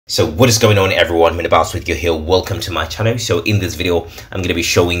So what is going on, everyone? Minabas with you here. Welcome to my channel. So in this video I'm going to be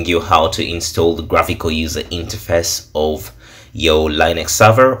showing you how to install the graphical user interface of your Linux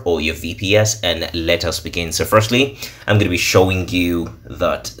server or your VPS, and let us begin. So firstly, I'm going to be showing you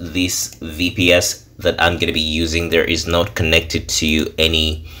that this VPS that I'm going to be using there is not connected to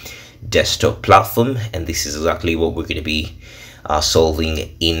any desktop platform, and this is exactly what we're going to be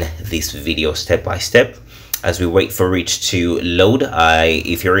solving in this video step by step. As we wait for it to load,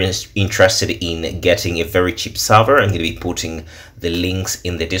 if you're interested in getting a very cheap server, I'm going to be putting the links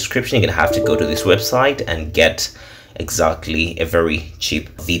in the description. You're going to have to go to this website and get exactly a very cheap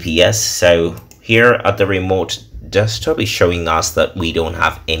VPS. So here at the remote desktop is showing us that we don't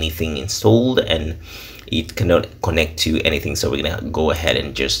have anything installed and it cannot connect to anything. So we're gonna go ahead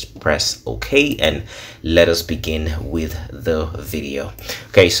and just press OK and let us begin with the video.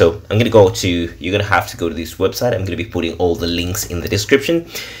 Okay, so I'm gonna you're gonna have to go to this website. I'm gonna be putting all the links in the description.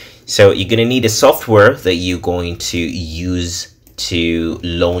 So you're gonna need a software that you're going to use to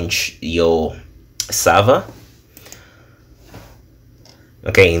launch your server.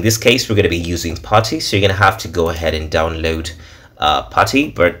 Okay, in this case we're going to be using Putty, so you're going to have to go ahead and download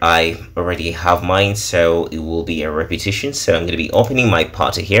Putty, but I already have mine, so it will be a repetition. So I'm going to be opening my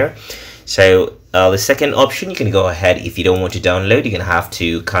Putty here. So the second option, you can go ahead, if you don't want to download, you're going to have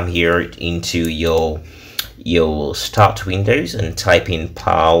to come here into your start windows and type in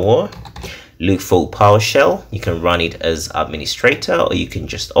power, look for PowerShell. You can run it as administrator or you can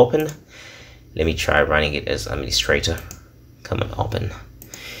just open. Let me try running it as administrator. Come on, open.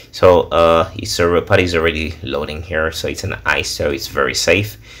 So your server Putty is already loading here, so it's an ISO, it's very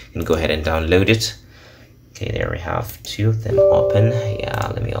safe. You can go ahead and download it. Okay, there we have two of them open.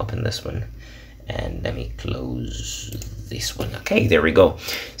 Yeah, let me open this one and let me close this one. Okay, there we go.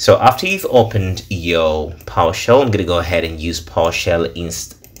 So after you've opened your PowerShell, I'm gonna go ahead and use PowerShell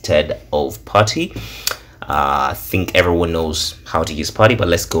instead of Putty. I think everyone knows how to use Putty, but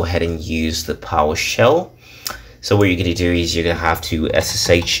let's go ahead and use the PowerShell. So what you're going to do is you're going to have to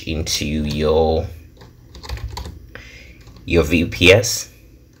SSH into your VPS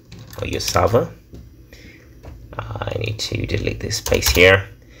or your server. I need to delete this space here.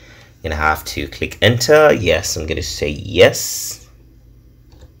 I'm going to have to click enter. Yes, I'm going to say yes.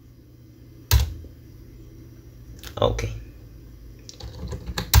 Okay.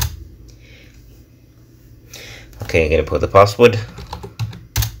 Okay, I'm going to put the password.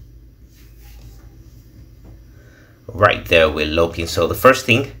 Right there, we're logged in. So the first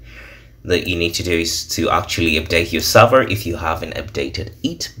thing that you need to do is to actually update your server if you haven't updated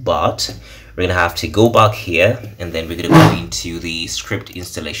it, but we're gonna have to go back here and then we're gonna go into the script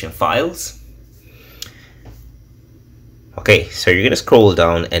installation files. Okay, so you're gonna scroll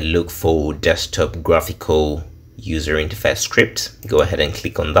down and look for desktop graphical user interface script. Go ahead and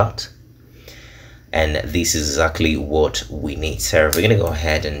click on that. And this is exactly what we need. So we're gonna go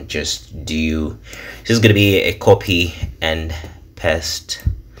ahead and just do, this is gonna be a copy and paste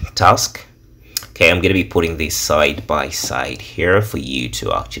task. Okay, I'm gonna be putting this side by side here for you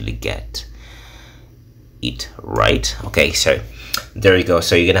to actually get it right. Okay, so there you go.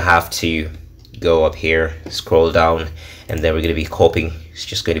 So you're gonna have to go up here, scroll down, and then we're gonna be copying. It's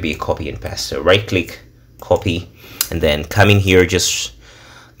just gonna be a copy and paste. So right click, copy, and then come in here, just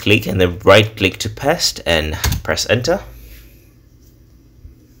click and then right click to paste and press enter.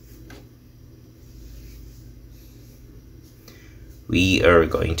 We are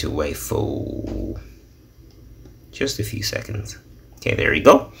going to wait for just a few seconds. Okay, there you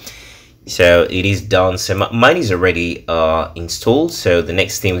go. So it is done. So mine is already installed. So the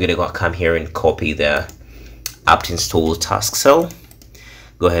next thing we're going to come here and copy the apt install task cell.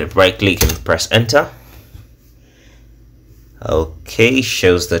 Go ahead, right click and press enter. Okay,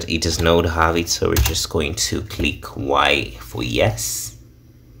 shows that it does not have it, so we're just going to click Y for yes.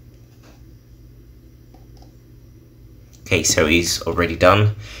 Okay, so it's already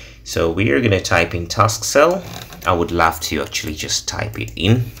done. So we are going to type in task cell. I would love to actually just type it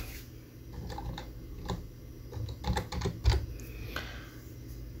in.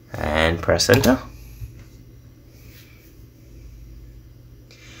 And press enter.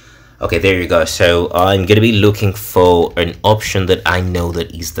 Okay, there you go. So I'm going to be looking for an option that I know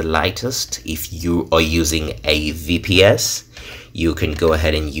that is the lightest. If you are using a VPS, you can go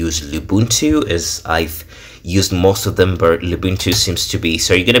ahead and use Ubuntu, as I've used most of them, but Ubuntu seems to be,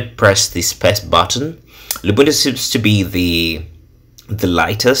 so you're going to press this paste button. Ubuntu seems to be the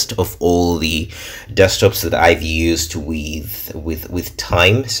lightest of all the desktops that I've used with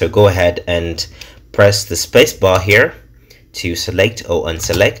time. So go ahead and press the space bar here to select or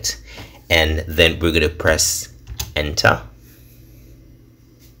unselect, and then we're going to press enter.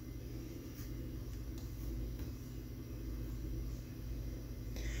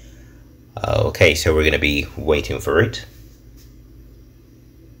 Okay, so we're going to be waiting for it.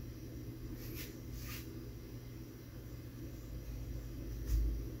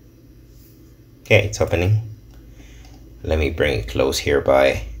 Okay, it's opening. Let me bring it close here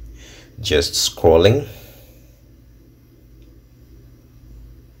by just scrolling.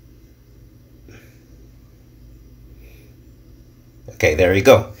 Okay, there you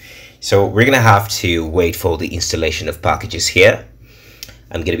go. So we're gonna have to wait for the installation of packages here.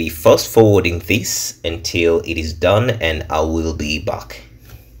 I'm gonna be fast forwarding this until it is done, and I will be back.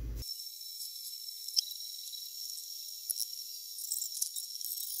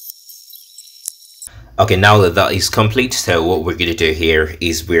 Okay, now that that is complete, so what we're gonna do here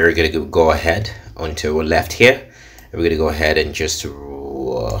is we're gonna go ahead onto our left here. We're gonna go ahead and just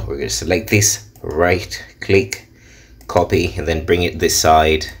we're gonna select this, right click, copy, and then bring it this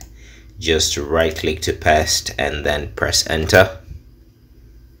side. Just right click to paste and then press enter.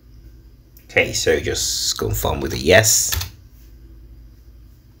 Okay, so just confirm with a yes.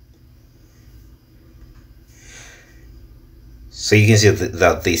 So you can see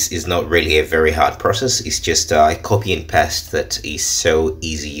that this is not really a very hard process. It's just a copy and paste that is so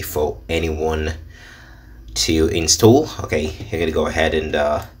easy for anyone to install. Okay, you're gonna go ahead and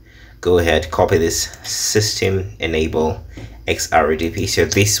copy this system enable XRDP.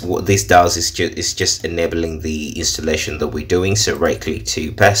 So what this does is just enabling the installation that we're doing. So right click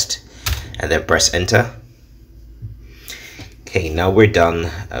to paste and then press enter. Okay, now we're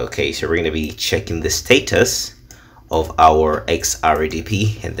done. Okay, so we're going to be checking the status of our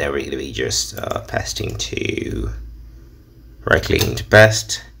XRDP, and then we're going to be just pasting to right clicking to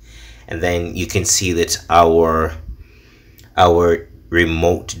paste, and then you can see that our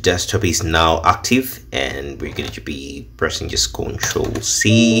remote desktop is now active, and we're going to be pressing just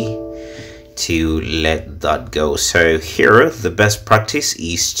Ctrl+C to let that go. So here the best practice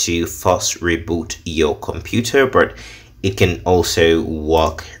is to first reboot your computer, but it can also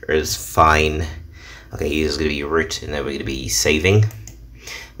work as fine. Okay, it's going to be root, and then we're going to be saving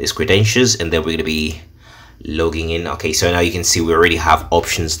these credentials, and then we're going to be logging in. Okay, so now you can see we already have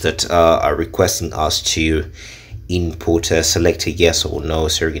options that are requesting us to input select a yes or no,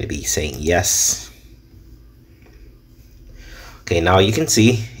 so we're going to be saying yes. Okay, now you can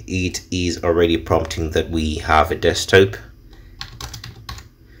see it is already prompting that we have a desktop.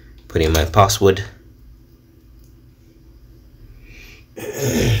 Put in my password.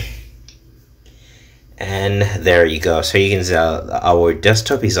 And there you go. So you can see our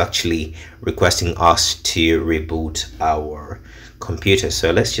desktop is actually requesting us to reboot our computer.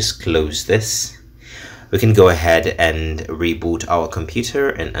 So let's just close this. We can go ahead and reboot our computer,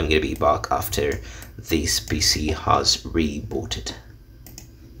 and I'm going to be back after this PC has rebooted.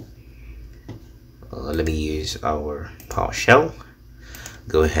 Let me use our PowerShell.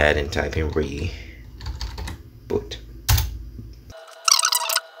 Go ahead and type in reboot.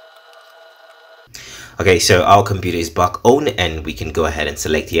 Okay, so our computer is back on, and we can go ahead and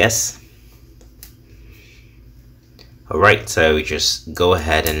select yes. Alright, so just go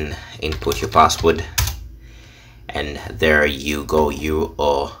ahead and input your password, and there you go. You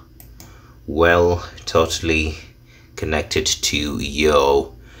are totally connected to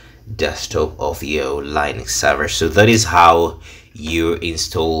your desktop of your Linux server. So that is how you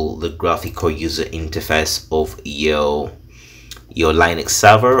install the graphical user interface of your Linux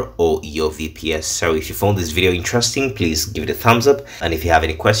server or your VPS. So if you found this video interesting, please give it a thumbs up, and if you have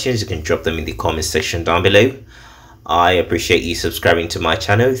any questions, you can drop them in the comment section down below. I appreciate you subscribing to my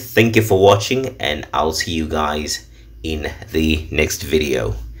channel. Thank you for watching, and I'll see you guys in the next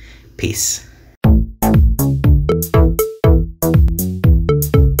video. Peace.